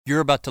You're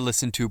about to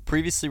listen to a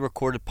previously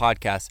recorded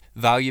podcast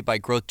valued by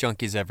growth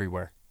junkies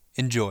everywhere.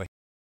 Enjoy.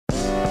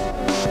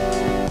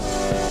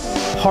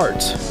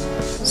 Heart,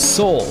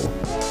 soul,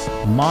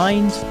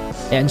 mind,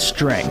 and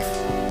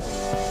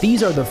strength.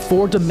 These are the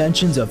four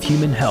dimensions of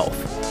human health.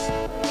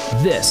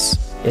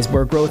 This is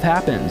where growth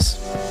happens,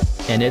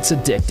 and it's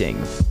addicting.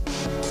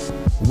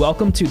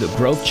 Welcome to the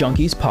Growth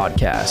Junkies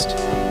Podcast.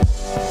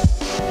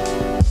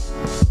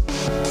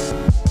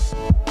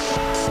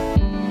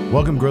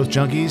 Welcome, Growth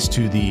Junkies,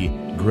 to the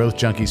Growth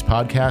Junkies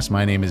Podcast.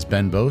 My name is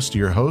Ben Boast,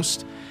 your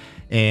host,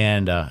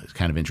 and it's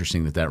kind of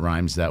interesting that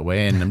rhymes that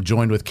way. And I'm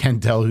joined with Ken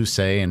Del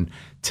Hussein, and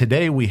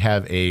today we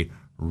have a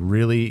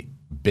really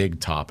big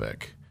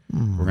topic.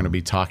 We're going to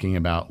be talking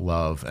about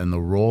love and the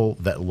role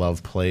that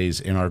love plays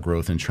in our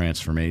growth and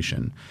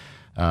transformation.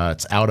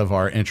 It's out of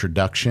our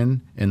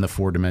introduction in the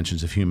four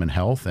dimensions of human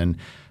health. And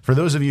for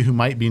those of you who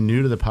might be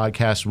new to the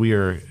podcast, we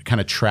are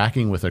kind of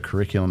tracking with a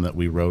curriculum that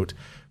we wrote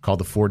called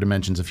The Four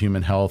Dimensions of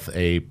Human Health,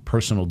 a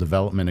personal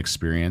development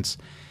experience.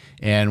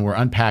 And we're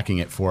unpacking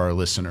it for our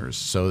listeners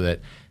so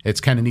that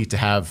it's kind of neat to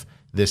have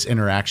this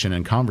interaction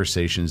and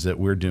conversations that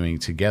we're doing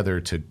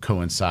together to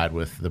coincide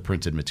with the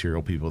printed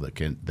material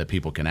that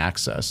people can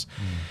access.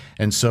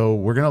 And so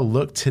we're going to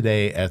look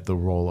today at the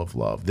role of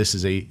love. This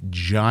is a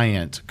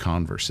giant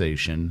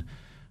conversation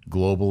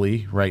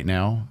globally right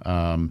now,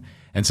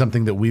 and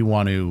something that we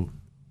want to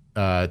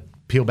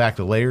peel back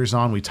the layers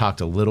on. We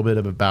talked a little bit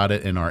about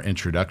it in our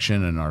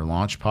introduction and our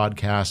launch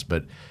podcast,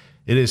 but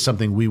it is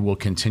something we will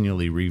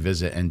continually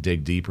revisit and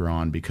dig deeper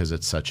on because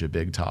it's such a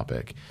big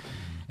topic.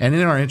 And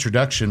in our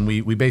introduction,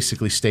 we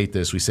basically state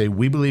this. We say,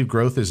 we believe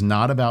growth is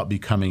not about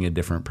becoming a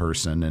different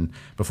person. And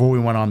before we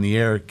went on the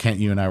air,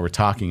 Kent, you and I were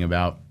talking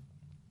about,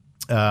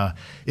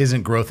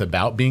 isn't growth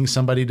about being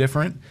somebody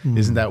different?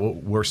 Isn't that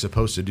what we're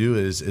supposed to do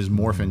is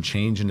morph and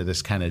change into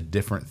this kind of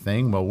different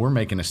thing? Well, we're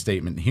making a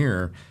statement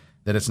here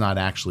that it's not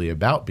actually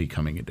about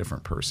becoming a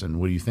different person.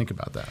 What do you think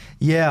about that?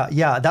 Yeah.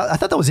 I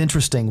thought that was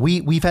interesting.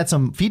 We've had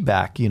some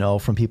feedback,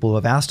 from people who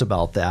have asked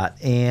about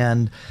that.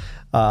 And,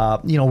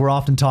 we're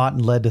often taught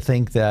and led to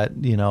think that,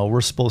 we're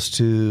supposed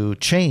to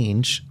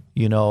change,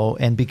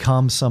 and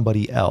become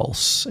somebody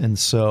else. And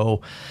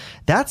so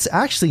that's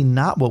actually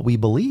not what we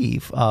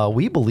believe.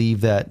 We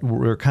believe that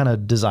we're kind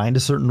of designed a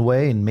certain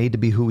way and made to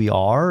be who we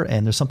are.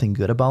 And there's something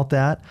good about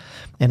that.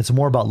 And it's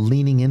more about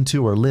leaning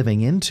into or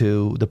living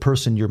into the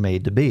person you're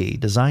made to be,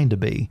 designed to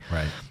be.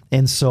 Right.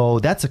 And so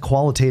that's a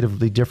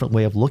qualitatively different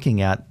way of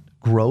looking at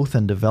growth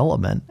and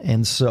development.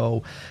 And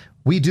so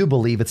we do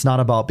believe it's not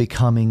about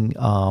becoming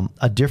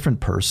a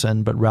different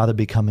person, but rather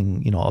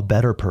becoming, a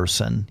better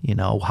person.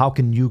 How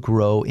can you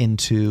grow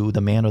into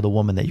the man or the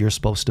woman that you're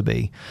supposed to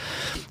be?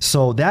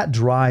 So that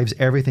drives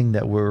everything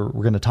that we're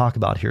going to talk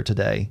about here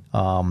today.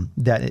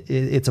 That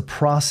it's a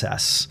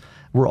process.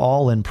 We're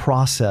all in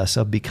process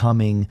of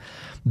becoming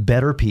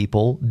better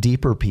people,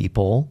 deeper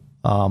people,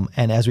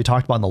 and as we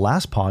talked about in the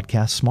last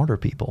podcast, smarter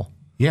people.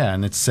 Yeah,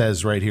 and it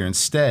says right here,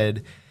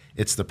 instead,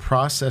 it's the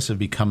process of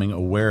becoming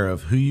aware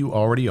of who you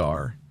already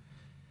are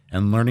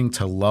and learning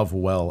to love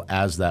well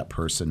as that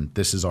person.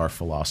 This is our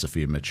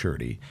philosophy of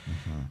maturity.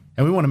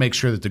 And we want to make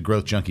sure that the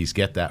growth junkies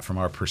get that from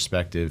our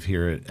perspective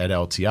here at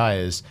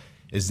LTI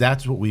is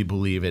that's what we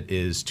believe it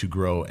is to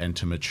grow and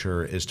to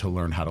mature, is to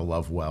learn how to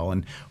love well.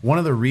 And one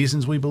of the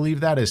reasons we believe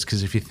that is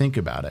because if you think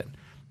about it,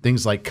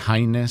 things like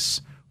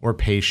kindness or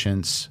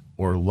patience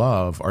or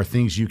love are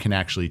things you can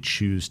actually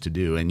choose to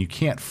do, and you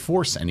can't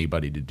force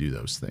anybody to do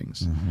those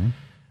things.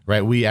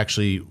 Right? We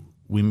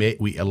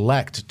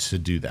elect to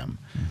do them.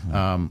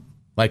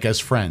 Like as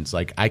friends,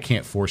 like I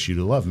can't force you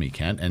to love me,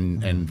 Kent,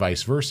 and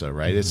vice versa,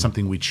 right? It's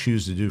something we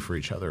choose to do for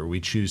each other. We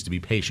choose to be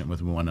patient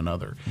with one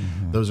another.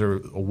 Those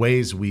are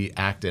ways we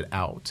act it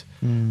out.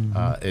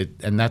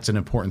 And that's an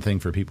important thing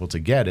for people to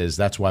get, is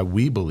that's why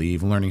we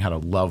believe learning how to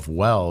love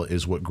well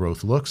is what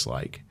growth looks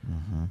like.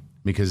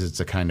 Because it's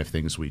the kind of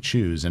things we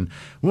choose. And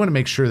we want to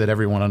make sure that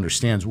everyone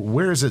understands,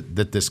 where is it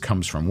that this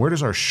comes from? Where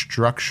does our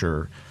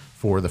structure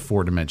for the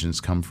four dimensions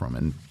come from?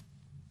 And,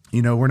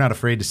 we're not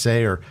afraid to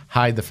say or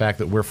hide the fact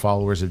that we're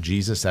followers of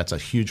Jesus. That's a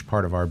huge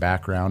part of our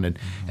background.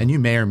 And you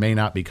may or may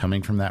not be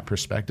coming from that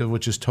perspective,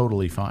 which is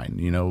totally fine.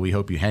 We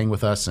hope you hang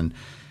with us and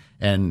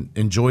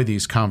enjoy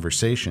these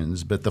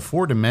conversations. But the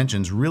four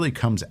dimensions really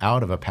comes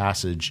out of a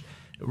passage,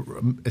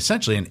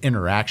 essentially an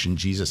interaction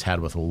Jesus had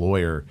with a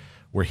lawyer,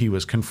 where he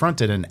was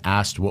confronted and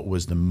asked what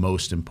was the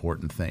most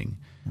important thing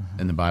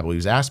in the Bible. He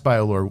was asked by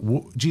a lawyer,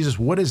 Jesus,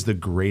 what is the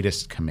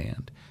greatest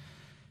command?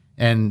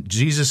 And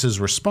Jesus'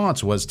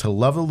 response was to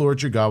love the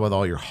Lord your God with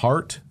all your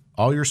heart,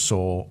 all your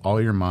soul, all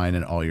your mind,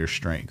 and all your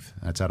strength.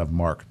 That's out of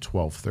Mark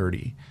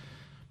 12:30.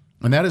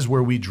 And that is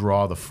where we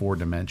draw the four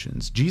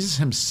dimensions. Jesus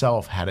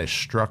himself had a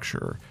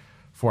structure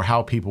for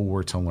how people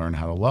were to learn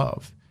how to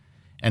love.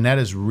 And that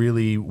is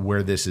really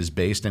where this is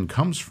based and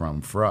comes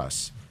from for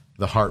us.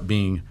 The heart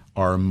being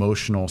our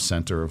emotional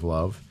center of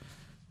love,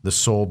 the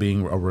soul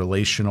being a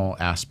relational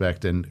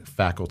aspect and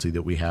faculty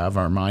that we have,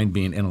 our mind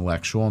being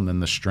intellectual, and then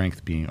the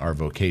strength being our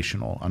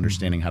vocational,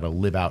 understanding how to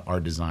live out our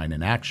design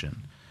in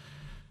action.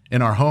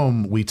 in our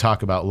home, we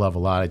talk about love a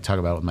lot. I talk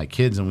about it with my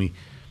kids, and we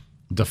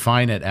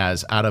define it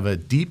as out of a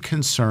deep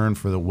concern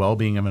for the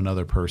well-being of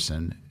another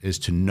person is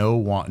to know,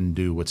 want, and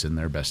do what's in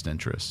their best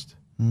interest.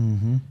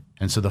 Mm-hmm.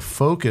 And so the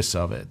focus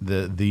of it,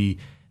 the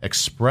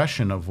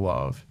expression of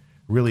love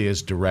really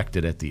is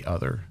directed at the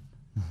other.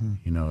 Mm-hmm.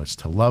 You know, it's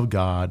to love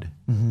God,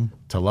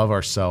 to love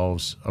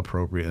ourselves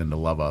appropriately, and to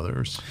love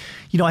others.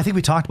 You know, I think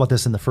we talked about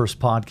this in the first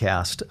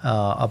podcast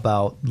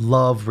about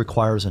love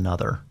requires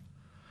another.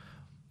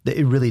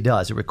 It really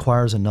does. It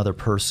requires another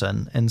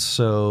person. And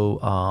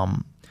so,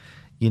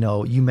 you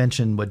know, you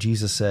mentioned what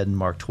Jesus said in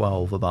Mark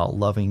 12 about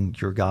loving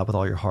your God with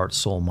all your heart,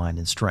 soul, mind,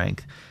 and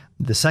strength.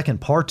 The second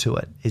part to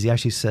it is he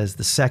actually says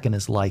the second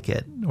is like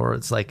it, or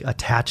it's like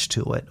attached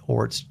to it,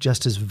 or it's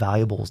just as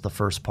valuable as the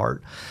first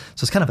part.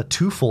 So it's kind of a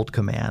twofold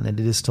command, and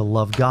it is to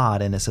love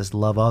God, and it says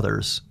love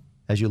others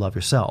as you love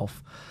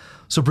yourself.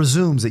 So it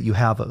presumes that you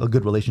have a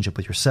good relationship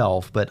with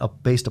yourself,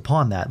 but based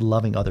upon that,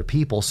 loving other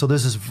people. So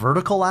there's this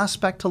vertical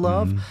aspect to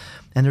love,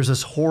 and there's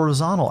this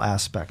horizontal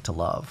aspect to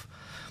love.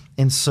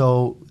 And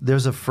so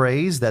there's a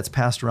phrase that's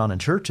passed around in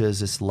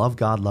churches, it's love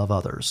God, love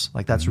others.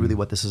 Like that's really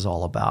what this is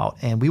all about.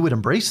 And we would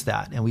embrace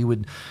that, and we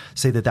would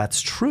say that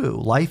that's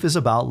true. Life is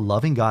about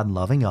loving God and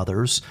loving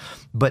others,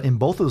 but in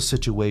both those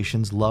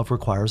situations, love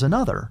requires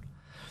another.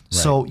 Right.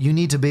 So you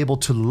need to be able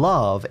to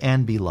love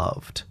and be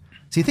loved.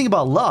 So you think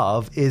about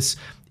love is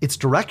it's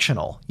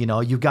directional. You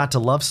know, you've got to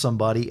love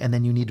somebody, and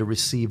then you need to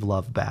receive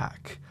love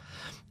back.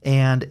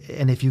 And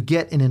if you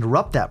get and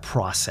interrupt that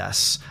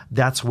process,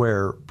 that's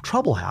where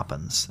trouble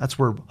happens. That's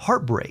where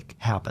heartbreak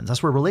happens.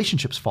 That's where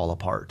relationships fall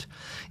apart,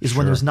 is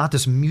when there's not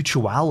this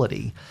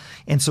mutuality.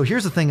 And so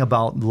here's the thing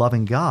about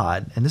loving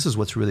God, and this is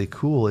what's really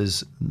cool,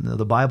 is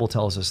the Bible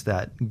tells us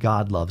that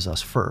God loves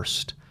us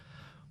first.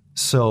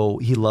 So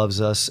he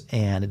loves us,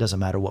 and it doesn't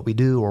matter what we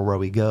do or where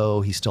we go,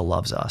 he still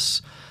loves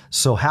us.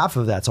 So half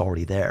of that's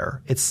already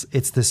there. It's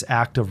this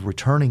act of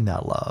returning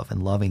that love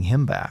and loving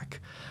him back.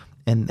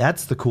 And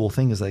that's the cool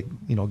thing, is like,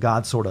 you know,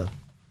 God sort of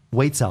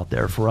waits out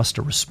there for us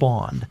to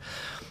respond.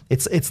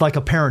 It's like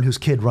a parent whose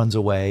kid runs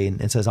away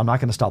and says, I'm not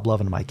going to stop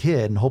loving my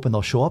kid and hoping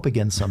they'll show up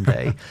again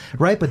someday,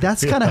 right? But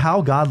that's kind of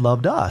how God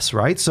loved us,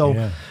 right?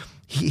 So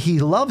he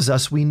loves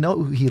us. We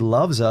know he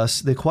loves us.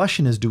 The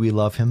question is, do we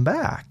love him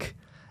back?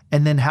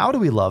 And then how do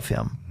we love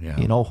him? Yeah.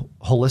 You know,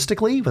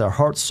 holistically, with our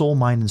heart, soul,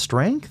 mind, and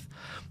strength?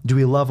 Do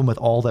we love him with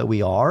all that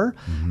we are?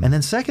 Mm-hmm. And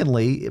then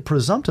secondly,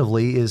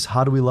 presumptively, is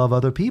how do we love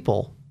other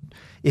people?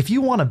 If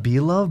you want to be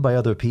loved by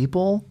other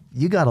people,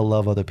 you got to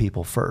love other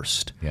people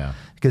first. Yeah.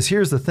 Because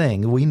here's the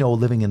thing. We know,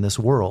 living in this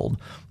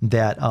world,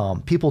 that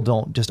people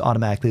don't just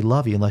automatically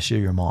love you unless you're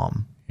your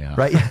mom. Yeah.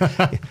 Right?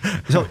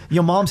 So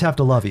your moms have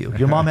to love you.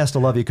 Your mom has to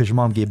love you because your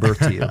mom gave birth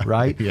to you,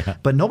 right? Yeah.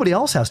 But nobody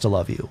else has to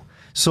love you.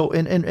 So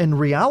in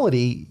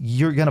reality,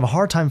 you're going to have a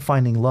hard time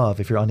finding love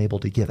if you're unable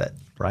to give it,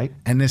 right?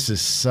 And this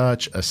is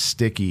such a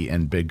sticky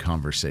and big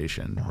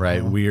conversation,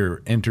 right?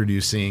 We're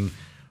introducing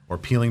or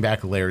peeling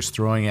back the layers,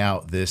 throwing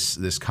out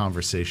this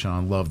conversation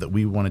on love that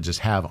we want to just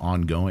have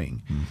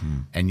ongoing,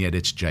 and yet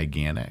it's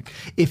gigantic.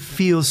 It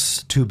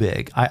feels too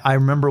big. I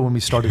remember when we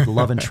started the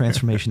Love and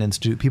Transformation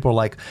Institute, people are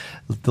like,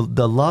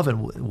 the love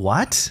and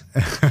what?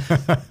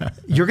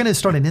 You're going to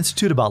start an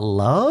institute about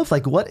love?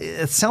 Like what?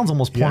 It sounds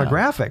almost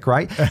pornographic,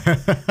 right?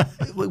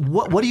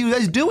 What are you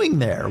guys doing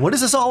there? What is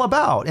this all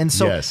about? And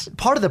so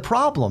part of the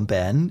problem,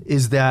 Ben,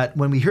 is that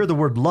when we hear the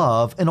word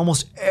love, in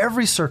almost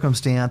every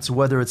circumstance,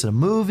 whether it's a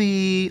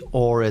movie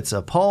or it's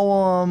a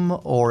poem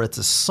or it's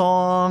a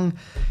song,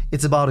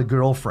 it's about a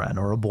girlfriend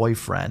or a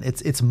boyfriend.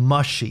 It's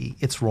mushy,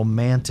 it's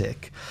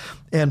romantic.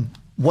 And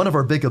one of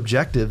our big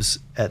objectives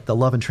at the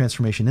Love and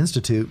Transformation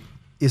Institute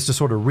is to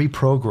sort of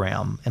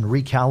reprogram and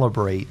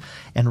recalibrate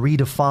and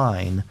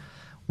redefine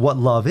what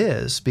love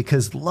is,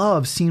 because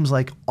love seems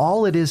like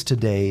all it is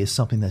today is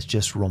something that's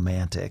just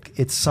romantic.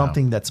 It's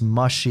something that's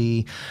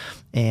mushy,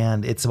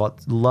 and it's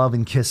about love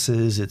and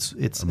kisses. It's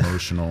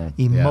emotional,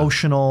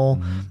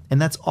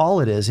 and that's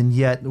all it is. And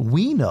yet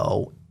we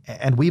know,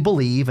 and we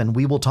believe, and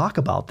we will talk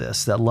about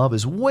this, that love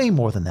is way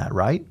more than that,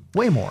 right?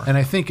 Way more. And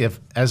I think if,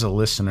 as a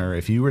listener,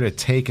 if you were to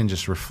take and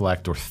just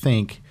reflect or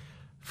think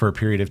for a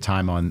period of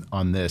time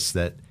on this,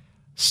 that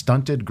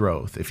stunted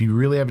growth, if you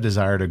really have a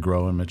desire to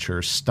grow and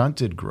mature,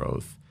 stunted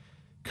growth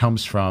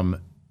comes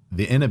from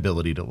the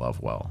inability to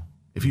love well.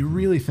 If you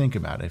really think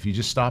about it, if you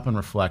just stop and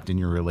reflect in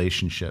your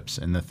relationships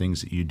and the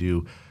things that you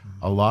do,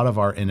 a lot of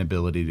our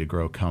inability to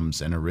grow comes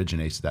and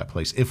originates at that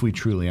place if we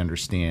truly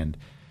understand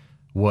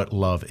what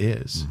love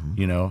is.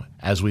 You know,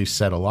 as we've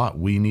said a lot,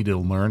 we need to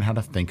learn how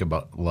to think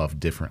about love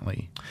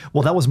differently.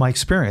 Well, that was my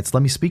experience.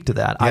 Let me speak to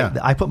that. Yeah.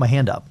 I put my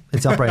hand up.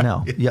 It's up right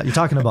now. Yeah, you're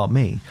talking about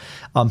me.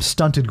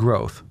 Stunted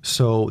growth.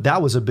 So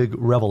that was a big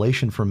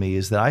revelation for me,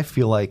 is that I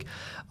feel like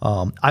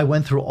I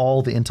went through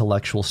all the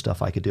intellectual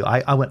stuff I could do.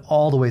 I went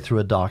all the way through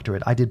a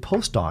doctorate. I did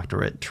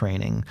postdoctorate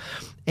training,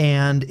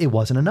 and it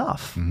wasn't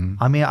enough.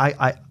 I mean,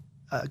 I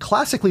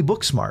classically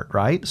book smart,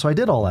 right? So I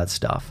did all that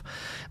stuff.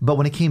 But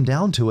when it came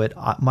down to it,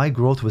 my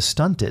growth was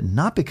stunted,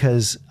 not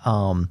because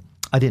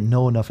I didn't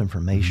know enough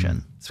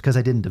information. It's because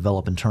I didn't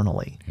develop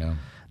internally. Yeah.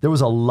 there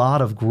was a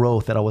lot of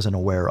growth that I wasn't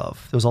aware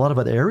of. There was a lot of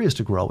other areas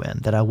to grow in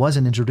that I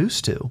wasn't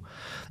introduced to.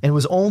 And it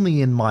was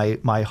only in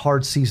my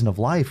hard season of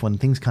life when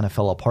things kind of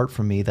fell apart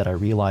for me that I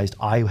realized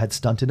I had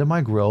stunted in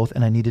my growth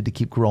and I needed to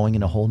keep growing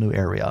in a whole new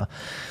area.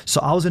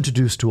 So I was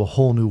introduced to a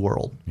whole new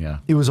world. Yeah.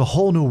 It was a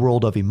whole new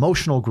world of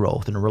emotional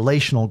growth and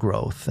relational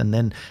growth. And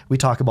then we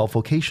talk about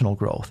vocational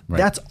growth. Right.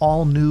 That's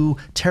all new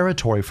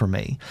territory for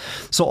me.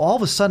 So all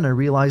of a sudden I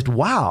realized,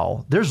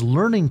 wow, there's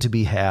learning to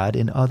be had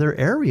in other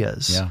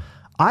areas. Yeah.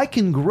 I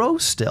can grow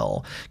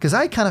still, because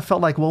I kind of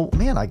felt like, well,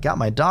 man, I got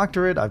my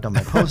doctorate, I've done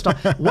my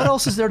postdoc. What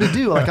else is there to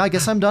do? Like, I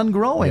guess I'm done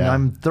growing. Yeah.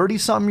 I'm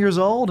 30-something years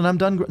old and I'm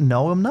done.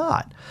 No, I'm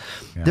not.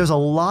 Yeah. There's a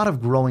lot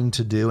of growing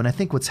to do. And I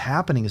think what's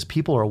happening is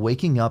people are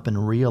waking up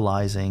and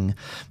realizing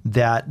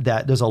that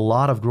there's a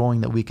lot of growing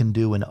that we can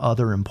do in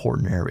other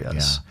important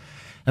areas. Yeah.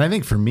 And I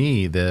think for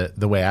me, the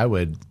way I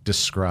would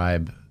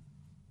describe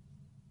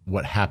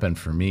what happened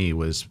for me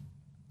was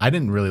I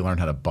didn't really learn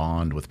how to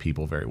bond with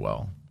people very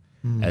well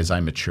as I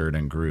matured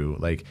and grew.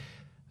 Like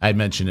I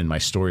mentioned in my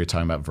story,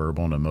 talking about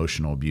verbal and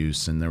emotional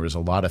abuse, and there was a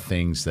lot of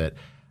things that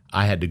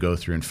I had to go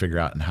through and figure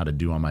out and how to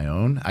do on my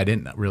own. I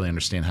didn't really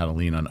understand how to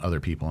lean on other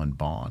people and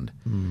bond.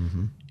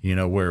 Mm-hmm. You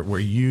know, where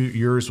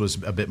yours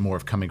was a bit more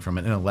of coming from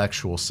an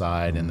intellectual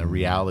side and the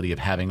reality of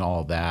having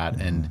all of that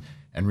and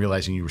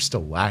realizing you were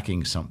still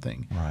lacking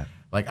something. Right.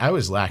 Like I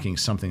was lacking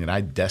something that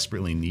I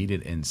desperately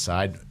needed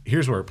inside.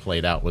 Here's where it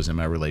played out was in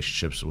my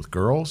relationships with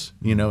girls,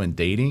 you know, and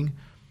dating.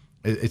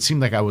 It seemed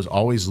like I was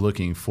always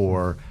looking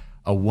for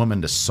a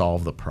woman to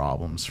solve the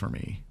problems for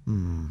me,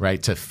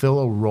 right? To fill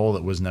a role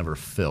that was never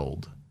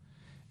filled.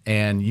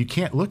 And you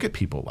can't look at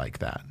people like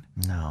that.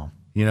 No.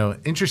 You know,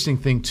 interesting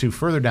thing too,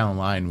 further down the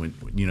line when,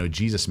 you know,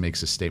 Jesus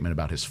makes a statement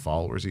about his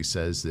followers, he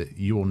says that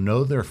you will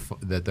know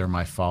that they're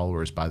my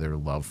followers by their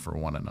love for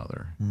one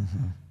another.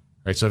 Mm-hmm.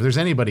 Right. So if there's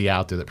anybody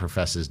out there that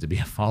professes to be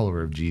a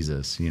follower of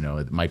Jesus, you know,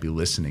 it might be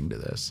listening to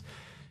this.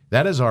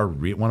 That is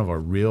one of our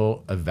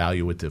real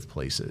evaluative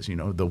places. You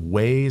know, the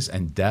ways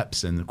and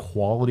depths and the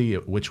quality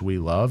at which we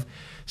love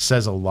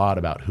says a lot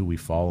about who we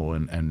follow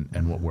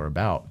and what we're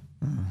about.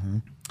 Mm-hmm.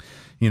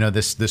 You know,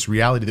 this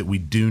reality that we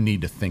do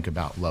need to think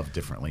about love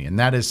differently. And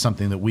that is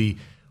something that we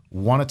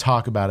want to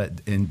talk about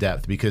it in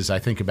depth, because I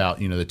think about,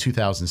 you know, the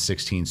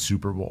 2016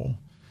 Super Bowl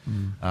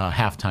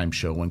halftime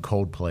show when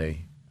Coldplay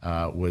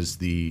was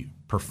the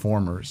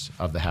performers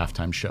of the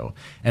halftime show.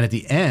 And at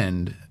the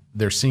end,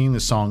 they're singing the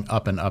song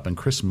Up and Up, and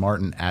Chris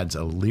Martin adds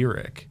a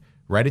lyric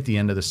right at the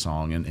end of the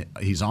song. And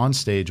he's on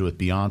stage with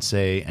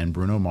Beyonce and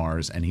Bruno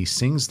Mars, and he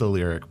sings the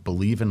lyric,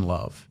 Believe in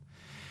Love.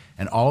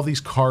 And all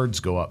these cards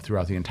go up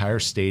throughout the entire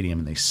stadium,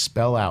 and they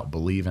spell out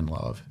Believe in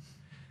Love.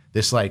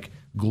 This like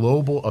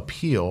global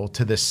appeal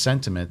to this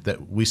sentiment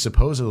that we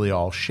supposedly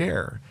all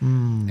share.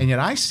 And yet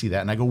I see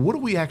that and I go, what are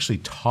we actually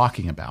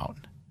talking about?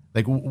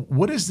 Like,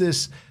 what is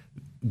this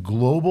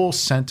global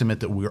sentiment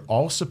that we're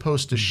all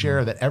supposed to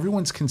share that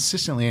everyone's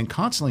consistently and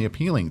constantly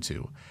appealing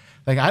to?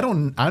 Like, I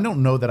don't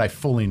know that I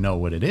fully know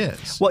what it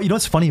is. Well, you know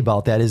what's funny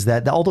about that is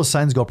that all those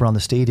signs go up around the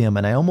stadium,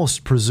 and I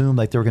almost presume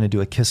like they're going to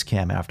do a kiss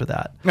cam after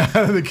that.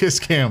 The kiss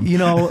cam. You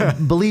know,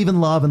 believe in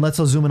love, and let's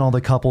zoom in all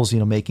the couples, you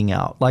know, making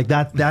out. Like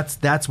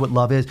that's what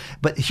love is.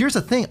 But here's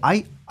the thing.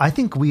 I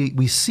think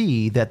we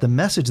see that the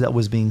message that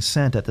was being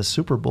sent at the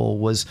Super Bowl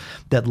was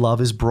that love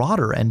is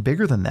broader and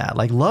bigger than that.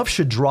 Like, love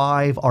should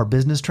drive our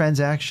business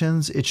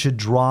transactions. It should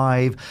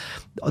drive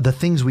the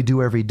things we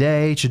do every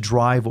day. It should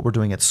drive what we're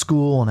doing at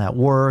school and at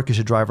work. It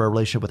should drive our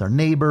relationship with our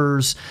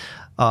neighbors,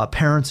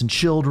 parents and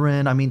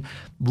children. I mean,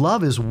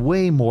 love is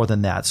way more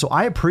than that. So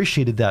I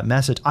appreciated that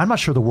message. I'm not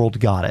sure the world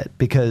got it,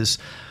 because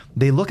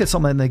they look at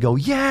something and they go,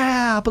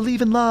 yeah, I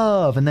believe in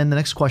love. And then the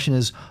next question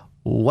is,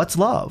 what's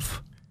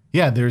love?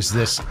 Yeah, there's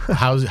this,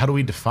 how do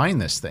we define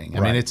this thing?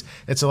 I Right. mean,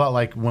 it's a lot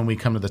like when we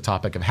come to the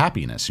topic of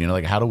happiness, you know,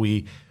 like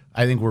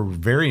I think we're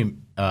very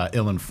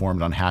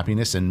ill-informed on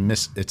happiness, and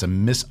it's a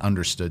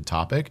misunderstood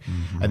topic.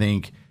 Mm-hmm. I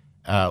think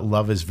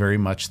love is very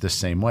much the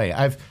same way.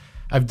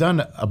 I've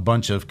done a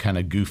bunch of kind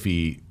of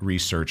goofy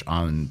research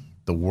on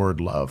the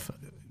word love,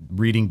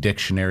 reading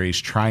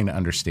dictionaries, trying to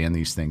understand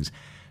these things.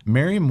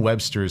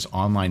 Merriam-Webster's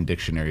online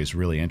dictionary is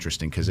really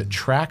interesting because it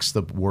tracks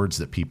the words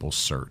that people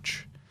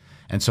search.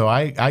 And so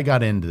I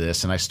got into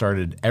this, and I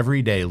started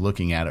every day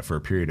looking at it for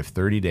a period of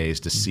 30 days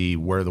to see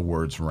where the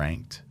words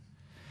ranked.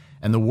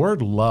 And the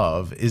word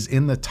love is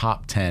in the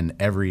top 10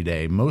 every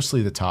day.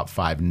 Mostly the top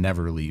 5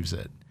 never leaves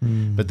it.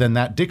 But then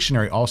that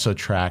dictionary also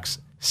tracks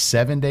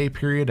 7-day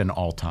period and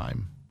all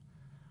time.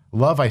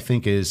 Love, I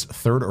think, is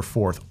 3rd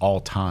or 4th all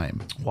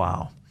time.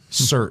 Wow.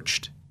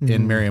 Searched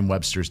in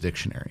Merriam-Webster's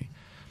dictionary.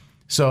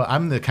 So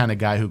I'm the kind of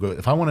guy who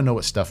if I want to know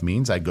what stuff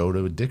means, I go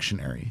to a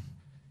dictionary.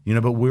 You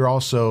know, but we're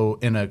also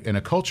in a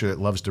culture that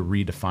loves to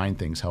redefine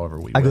things however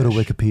we wish. I go to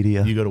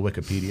Wikipedia. You go to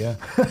Wikipedia,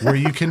 where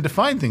you can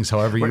define things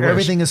however you wish.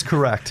 Everything is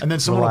correct. And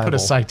then someone will put a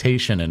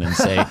citation in and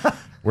say,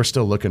 we're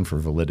still looking for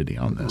validity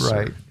on this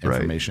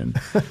information.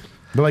 Right.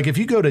 But like if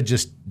you go to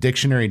just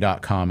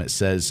dictionary.com, it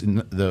says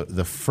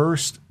the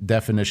first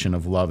definition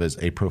of love is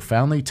a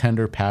profoundly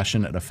tender,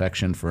 passionate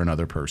affection for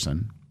another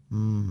person.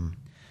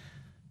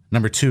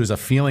 Number 2 is a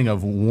feeling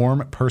of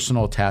warm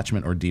personal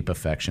attachment or deep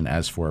affection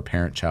as for a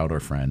parent, child, or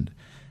friend.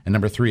 And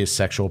number 3 is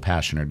sexual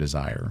passion or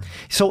desire.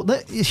 So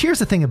here's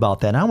the thing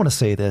about that, and I want to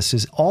say this,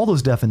 is all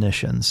those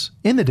definitions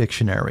in the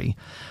dictionary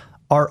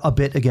are a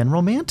bit, again,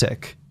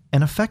 romantic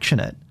and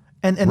affectionate.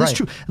 And that's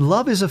true.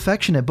 Love is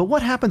affectionate, but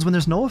what happens when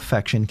there's no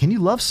affection? Can you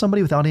love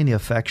somebody without any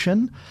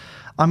affection?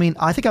 I mean,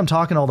 I think I'm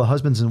talking to all the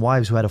husbands and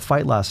wives who had a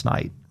fight last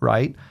night,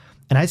 right?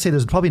 And I'd say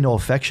there's probably no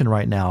affection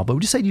right now, but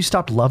would you say you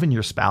stopped loving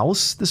your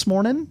spouse this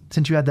morning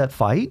since you had that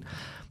fight?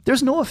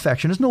 There's no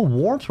affection, there's no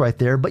warmth right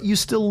there, but you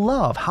still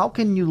love. How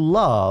can you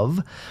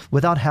love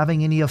without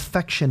having any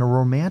affection or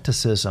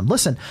romanticism?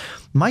 Listen,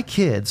 my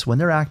kids, when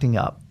they're acting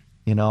up,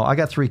 I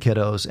got 3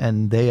 kiddos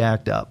and they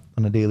act up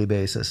on a daily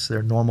basis.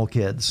 They're normal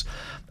kids.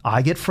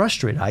 I get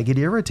frustrated. I get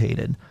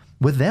irritated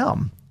with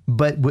them.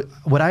 But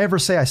would I ever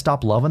say I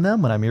stop loving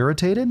them when I'm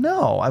irritated?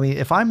 No. I mean,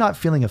 if I'm not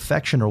feeling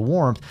affection or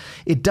warmth,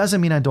 it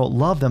doesn't mean I don't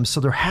love them. So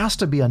there has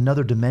to be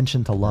another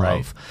dimension to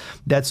love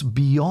that's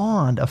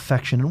beyond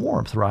affection and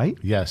warmth, right?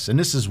 Yes. And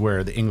this is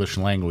where the English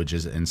language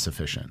is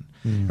insufficient,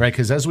 right?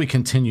 Because as we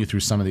continue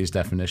through some of these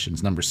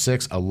definitions, number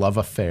 6, a love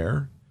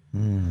affair.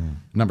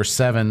 Number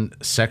 7,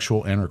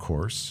 sexual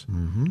intercourse.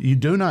 You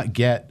do not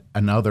get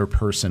another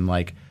person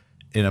like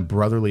in a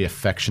brotherly,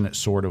 affectionate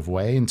sort of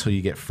way until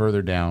you get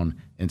further down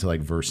into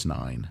like verse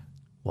 9.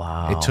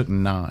 Wow. It took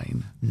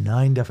 9.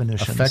 9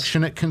 definitions.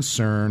 Affectionate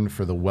concern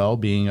for the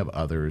well-being of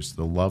others,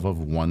 the love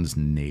of one's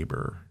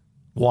neighbor.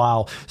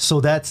 Wow. So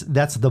that's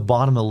the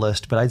bottom of the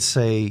list, but I'd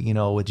say,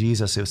 with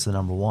Jesus, it was the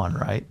number 1,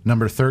 right?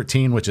 Number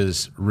 13, which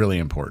is really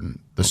important,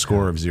 the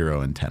score of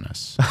 0 in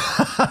tennis.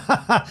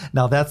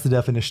 Now that's the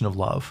definition of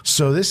love.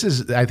 So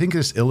I think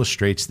this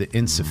illustrates the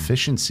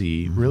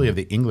insufficiency really of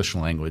the English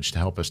language to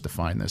help us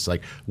define this.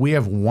 Like we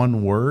have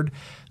one word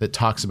that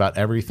talks about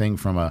everything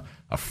from a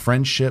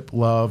friendship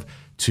love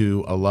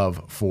to a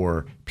love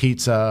for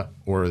pizza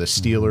or the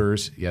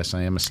Steelers. Yes,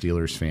 I am a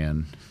Steelers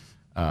fan.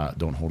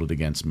 Don't hold it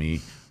against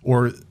me.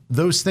 Or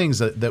those things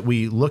that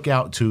we look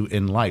out to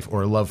in life,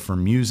 or a love for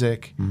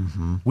music.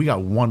 We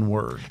got one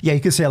word. Yeah, you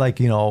could say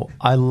like,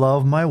 I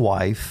love my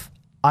wife.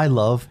 I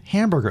love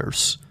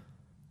hamburgers.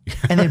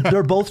 And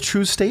they're both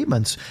true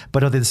statements.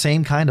 But are they the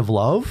same kind of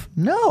love?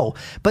 No.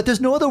 But there's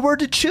no other word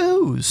to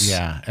choose.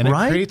 Yeah, and it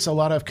creates a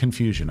lot of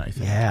confusion, I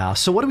think. Yeah,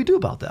 so what do we do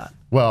about that?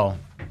 Well,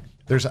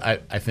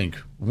 I think,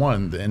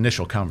 one, the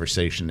initial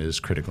conversation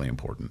is critically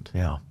important.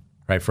 Yeah.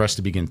 Right, for us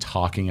to begin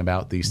talking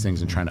about these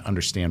things and trying to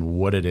understand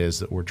what it is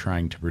that we're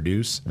trying to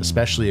produce,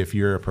 especially if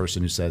you're a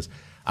person who says,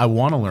 I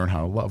want to learn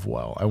how to love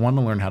well. I want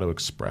to learn how to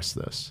express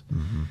this.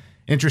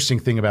 Interesting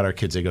thing about our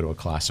kids, they go to a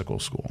classical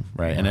school,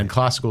 right? And in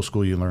classical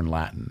school, you learn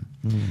Latin.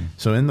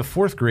 So in the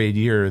 4th grade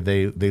year,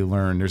 they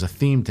learn, there's a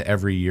theme to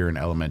every year in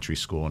elementary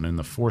school. And in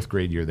the 4th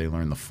grade year, they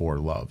learn the 4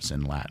 loves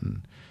in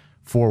Latin.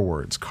 4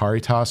 words,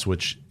 caritas,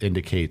 which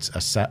indicates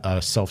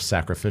a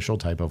self-sacrificial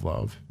type of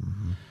love.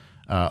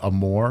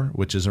 Amor,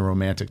 which is a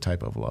romantic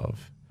type of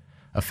love.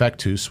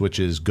 Affectus, which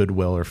is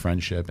goodwill or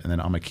friendship. And then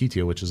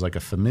amicitio, which is like a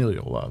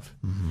familial love.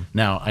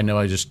 Now, I know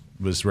I just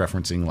was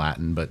referencing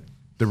Latin, but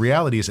the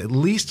reality is at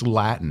least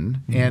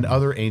Latin and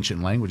other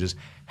ancient languages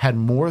had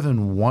more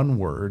than one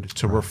word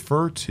to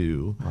refer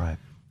to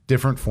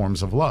different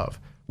forms of love.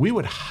 We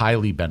would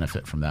highly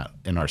benefit from that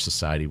in our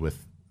society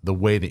with the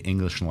way the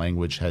English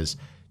language has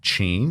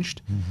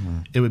changed.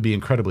 It would be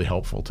incredibly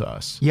helpful to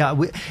us. Yeah,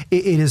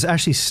 it is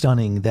actually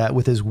stunning that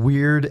with as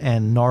weird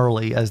and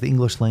gnarly as the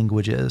English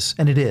language is,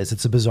 and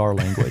it's a bizarre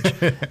language.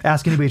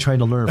 Ask anybody trying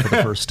to learn for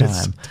the first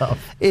time. It's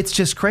tough. It's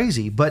just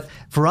crazy. But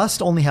for us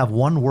to only have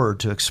one word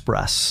to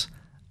express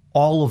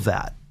all of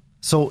that.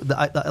 So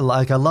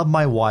I love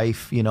my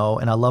wife, and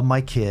I love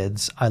my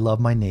kids. I love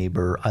my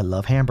neighbor. I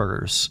love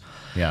hamburgers.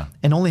 Yeah.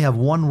 And only have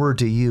one word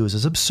to use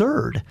is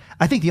absurd.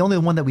 I think the only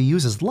one that we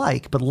use is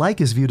like, but like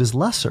is viewed as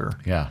lesser.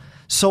 Yeah.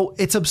 So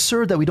it's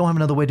absurd that we don't have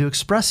another way to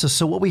express this.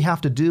 So what we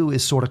have to do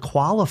is sort of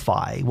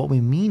qualify what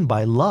we mean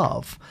by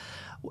love.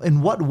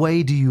 In what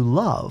way do you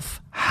love?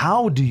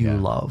 How do you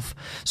love?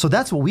 So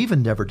that's what we've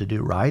endeavored to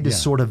do, right?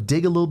 Is sort of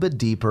dig a little bit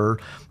deeper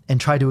and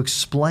try to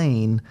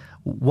explain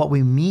what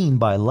we mean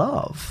by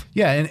love.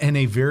 Yeah, and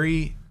a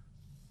very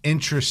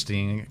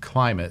interesting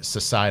climate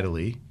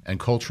societally and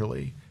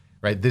culturally,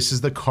 right? This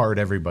is the card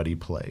everybody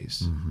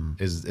plays,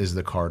 is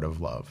the card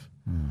of love.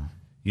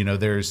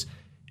 There's,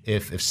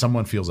 if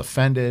someone feels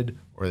offended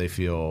or they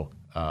feel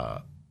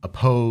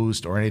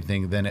opposed or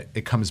anything, then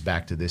it comes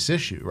back to this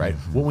issue, right?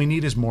 What we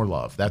need is more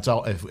love. That's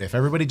all. If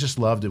everybody just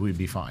loved it, we'd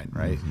be fine,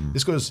 right?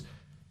 This goes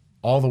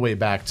all the way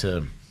back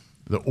to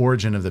the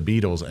origin of the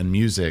Beatles and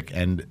music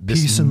and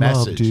this Peace and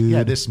message. love, dude.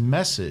 Yeah, this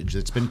message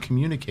that's been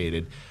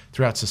communicated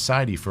throughout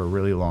society for a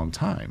really long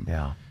time.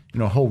 Yeah.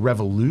 A whole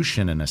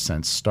revolution in a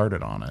sense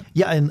started on it.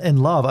 Yeah,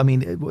 and love. I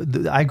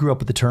mean, I grew up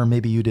with the term,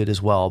 maybe you did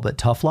as well, but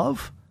tough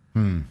love.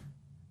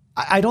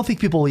 I don't think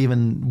people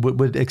even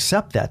would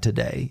accept that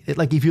today.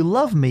 Like, if you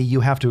love me, you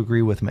have to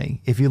agree with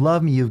me. If you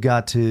love me, you've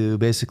got to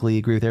basically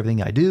agree with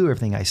everything I do,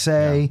 everything I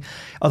say.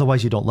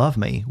 Otherwise, you don't love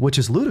me, which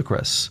is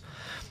ludicrous.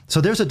 So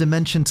there's a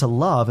dimension to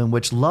love in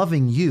which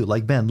loving you,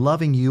 like Ben,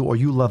 loving you or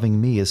you loving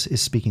me is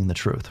speaking the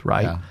truth,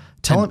 right? Yeah.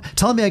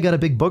 Telling me I got a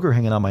big booger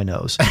hanging on my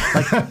nose.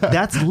 Like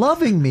that's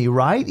loving me,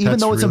 right? Even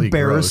That's though it's really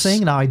embarrassing.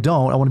 gross. Now I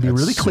don't. I want to be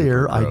That's really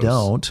clear. super I gross.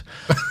 don't.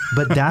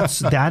 But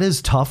that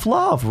is tough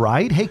love,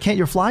 right? Hey, can't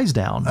your flies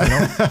down? You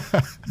know?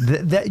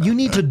 that you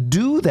need to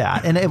do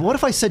that. And what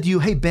if I said to you,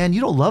 hey Ben,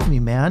 you don't love me,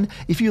 man.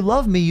 If you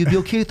love me, you'd be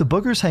okay with the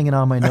boogers hanging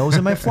on my nose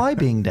and my fly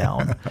being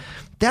down.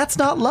 That's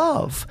not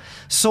love.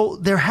 So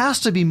there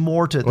has to be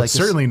more to Well, it's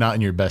certainly not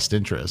in your best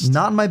interest.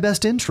 not in my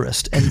best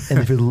interest. And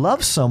if you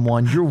love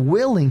someone, you're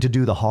willing to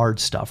do the hard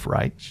stuff,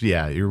 right?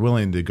 Yeah, you're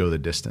willing to go the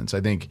distance. I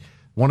think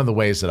one of the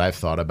ways that I've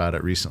thought about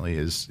it recently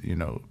is,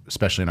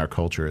 especially in our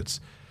culture, it's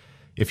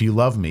if you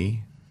love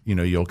me,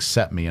 you'll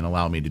accept me and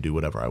allow me to do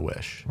whatever I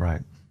wish.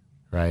 Right.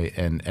 Right.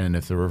 And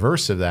if the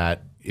reverse of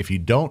that, if you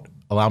don't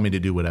allow me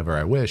to do whatever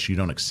I wish, you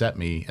don't accept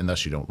me, and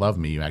thus you don't love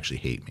me, you actually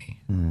hate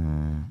me.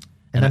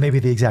 And that may be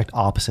the exact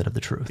opposite of the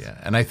truth. Yeah.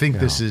 And I think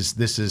this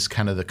is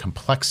kind of the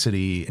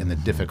complexity and the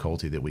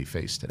difficulty that we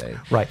face today.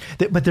 Right.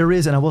 But there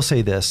is, and I will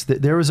say this,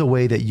 that there is a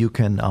way that you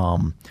can,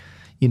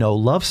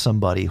 love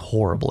somebody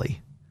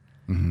horribly.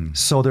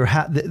 So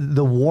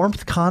the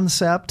warmth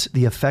concept,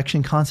 the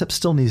affection concept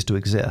still needs to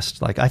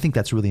exist. Like, I think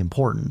that's really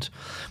important,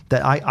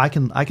 that I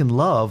can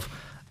love,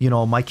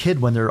 my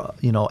kid when they're,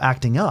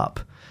 acting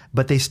up,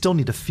 but they still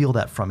need to feel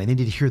that from me. They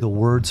need to hear the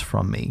words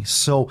from me.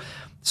 So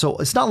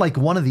it's not like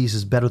one of these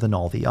is better than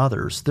all the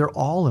others. They're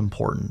all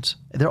important.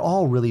 They're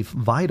all really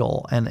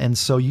vital. And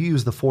so you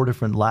use the 4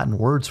 different Latin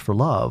words for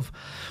love.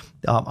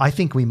 I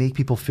think we make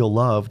people feel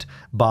loved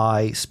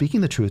by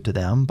speaking the truth to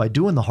them, by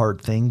doing the hard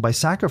thing, by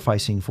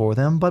sacrificing for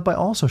them, but by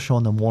also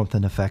showing them warmth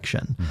and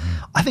affection.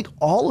 I think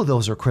all of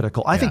those are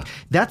critical. I think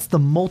that's the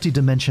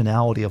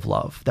multidimensionality of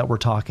love that we're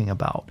talking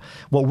about.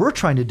 What we're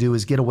trying to do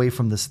is get away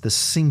from this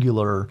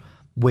singular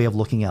way of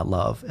looking at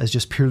love as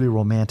just purely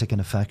romantic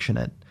and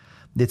affectionate.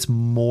 It's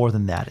more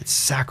than that. It's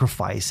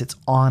sacrifice, it's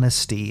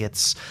honesty,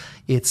 it's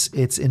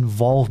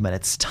involvement,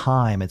 it's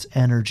time, it's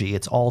energy,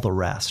 it's all the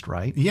rest,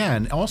 right? Yeah,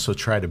 and also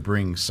try to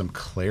bring some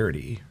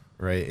clarity,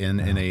 right, in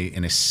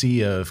a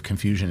sea of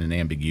confusion and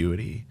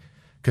ambiguity,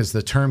 because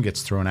the term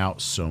gets thrown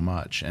out so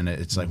much, and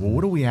it's like, well,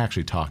 what are we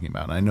actually talking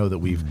about? And I know that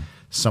we've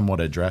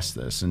somewhat addressed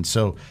this, and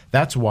so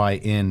that's why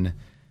in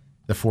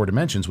the 4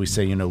 dimensions we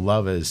say,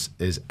 love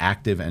is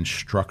active and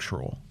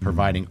structural,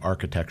 providing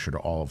architecture to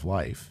all of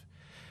life.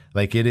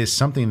 Like, it is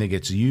something that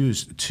gets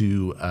used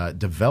to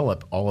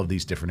develop all of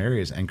these different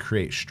areas and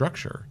create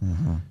structure.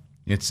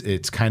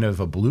 It's kind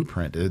of a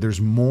blueprint. There's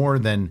more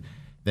than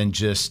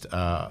just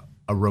a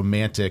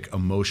romantic,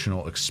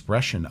 emotional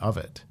expression of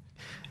it.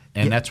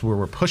 And that's where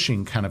we're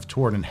pushing kind of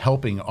toward and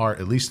helping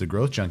at least the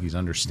growth junkies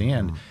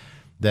understand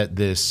that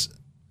this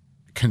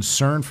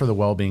concern for the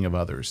well-being of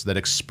others that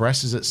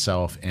expresses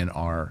itself in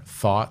our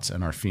thoughts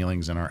and our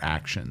feelings and our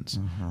actions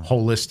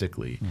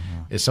holistically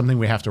is something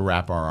we have to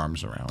wrap our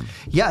arms around.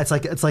 Yeah, it's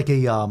like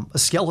a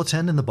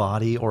skeleton in the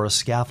body or a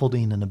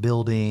scaffolding in a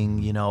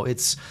building.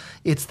 It's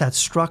that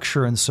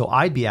structure. And so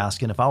I'd be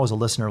asking, if I was a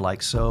listener,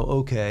 like, so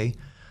okay,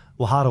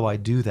 well, how do I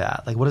do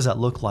that? Like, what does that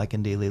look like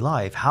in daily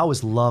life? How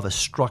is love a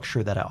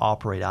structure that I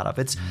operate out of?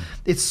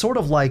 It's sort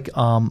of like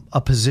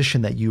a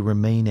position that you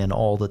remain in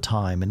all the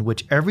time, in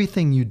which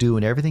everything you do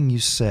and everything you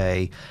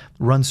say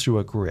runs through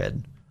a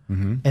grid.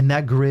 And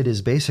that grid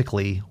is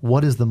basically,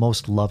 what is the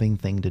most loving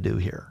thing to do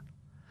here?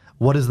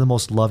 What is the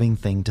most loving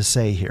thing to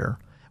say here?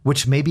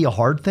 Which may be a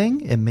hard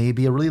thing. It may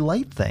be a really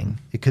light thing.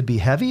 It could be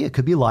heavy. It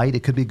could be light.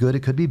 It could be good.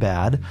 It could be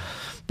bad.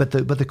 But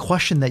the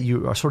question that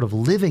you are sort of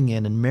living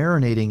in and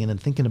marinating in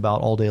and thinking about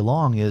all day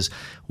long is,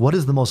 what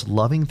is the most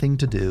loving thing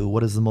to do?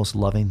 What is the most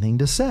loving thing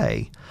to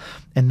say?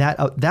 And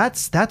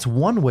that's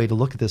one way to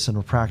look at this in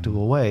a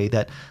practical way,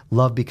 that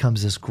love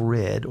becomes this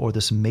grid or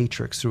this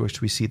matrix through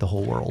which we see the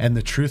whole world. And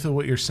the truth of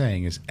what you're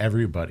saying is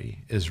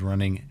everybody is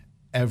running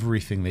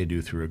everything they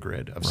do through a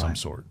grid of some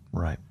sort.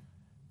 Right.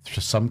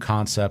 Some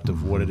concept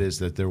of what it is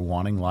that they're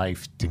wanting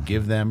life to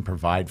give them,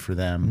 provide for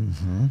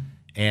them.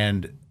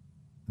 And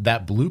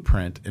that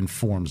blueprint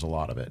informs a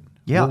lot of it.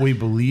 Yeah. What we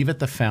believe at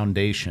the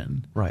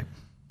foundation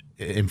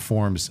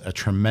informs a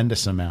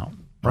tremendous amount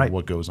of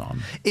what goes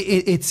on.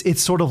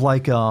 It's sort of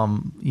like,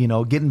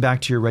 getting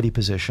back to your ready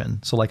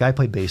position. So like, I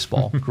played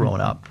baseball growing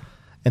up.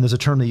 And there's a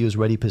term they use,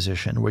 ready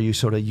position, where you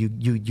sort of, you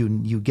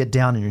get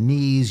down on your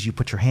knees, you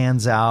put your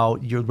hands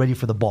out, you're ready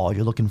for the ball,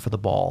 you're looking for the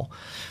ball.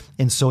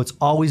 And so it's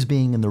always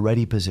being in the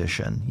ready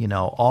position,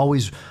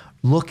 always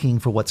looking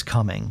for what's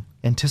coming,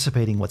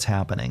 anticipating what's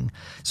happening.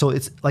 So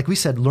it's like we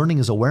said, learning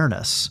is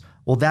awareness.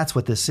 Well, that's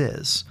what this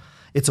is.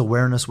 It's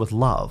awareness with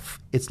love.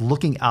 It's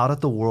looking out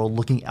at the world,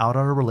 looking out at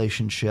our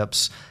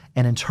relationships,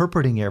 and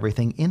interpreting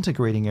everything,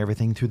 integrating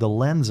everything through the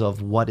lens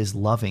of what is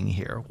loving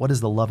here. What is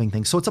the loving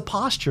thing? So it's a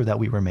posture that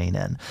we remain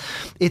in.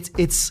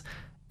 It's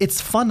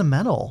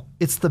fundamental.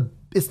 It's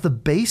the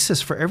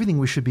basis for everything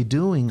we should be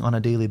doing on a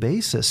daily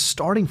basis,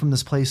 starting from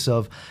this place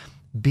of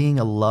being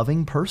a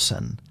loving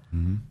person.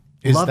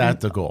 Is that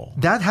the goal?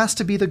 That has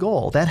to be the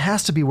goal. That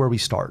has to be where we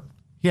start.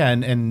 Yeah,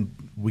 and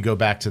we go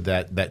back to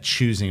that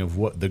choosing of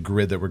what the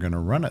grid that we're going to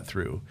run it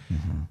through.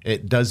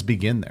 It does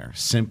begin there,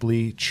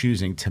 simply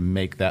choosing to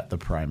make that the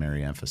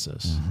primary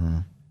emphasis.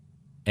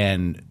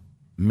 And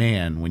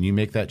man, when you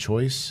make that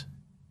choice,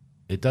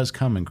 it does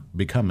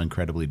become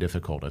incredibly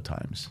difficult at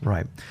times.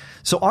 Right.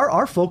 So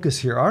our focus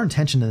here, our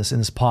intention in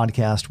this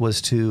podcast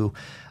was to,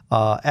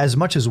 as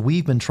much as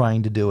we've been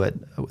trying to do it,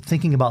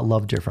 thinking about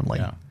love differently.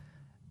 Yeah.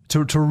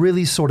 To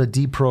really sort of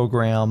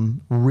deprogram,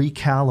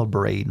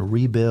 recalibrate, and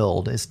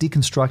rebuild. It's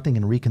deconstructing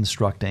and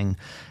reconstructing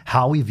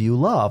how we view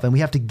love. And we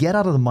have to get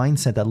out of the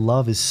mindset that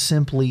love is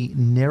simply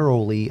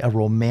narrowly a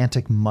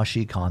romantic,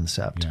 mushy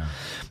concept. Yeah.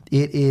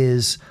 It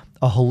is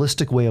a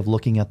holistic way of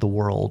looking at the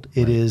world.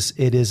 It is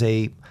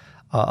a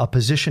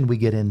position we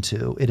get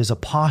into. It is a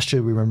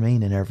posture we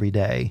remain in every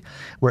day,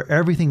 where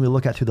everything we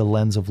look at through the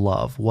lens of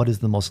love. What is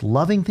the most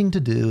loving thing to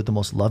do, the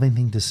most loving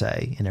thing to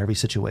say in every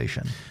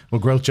situation?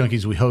 Well, Growth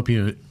Junkies, we hope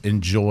you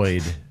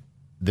enjoyed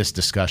this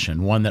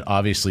discussion. One that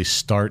obviously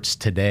starts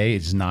today.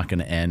 It's not going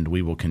to end.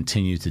 We will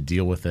continue to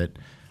deal with it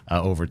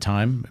over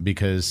time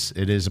because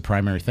it is a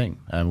primary thing.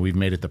 We've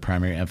made it the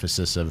primary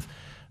emphasis of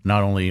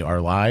not only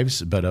our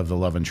lives, but of the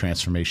Love and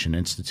Transformation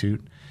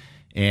Institute.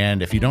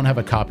 And if you don't have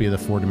a copy of the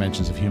 4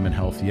 Dimensions of Human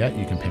Health yet,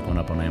 you can pick one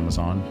up on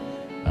Amazon.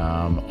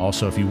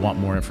 Also, if you want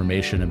more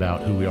information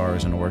about who we are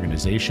as an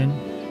organization,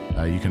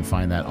 you can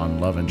find that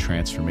on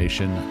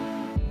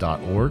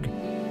loveandtransformation.org.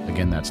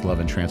 Again, that's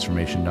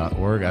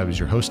loveandtransformation.org. I was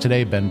your host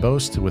today, Ben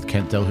Bost, with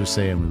Kent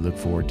Delhousse, and we look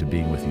forward to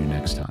being with you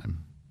next time.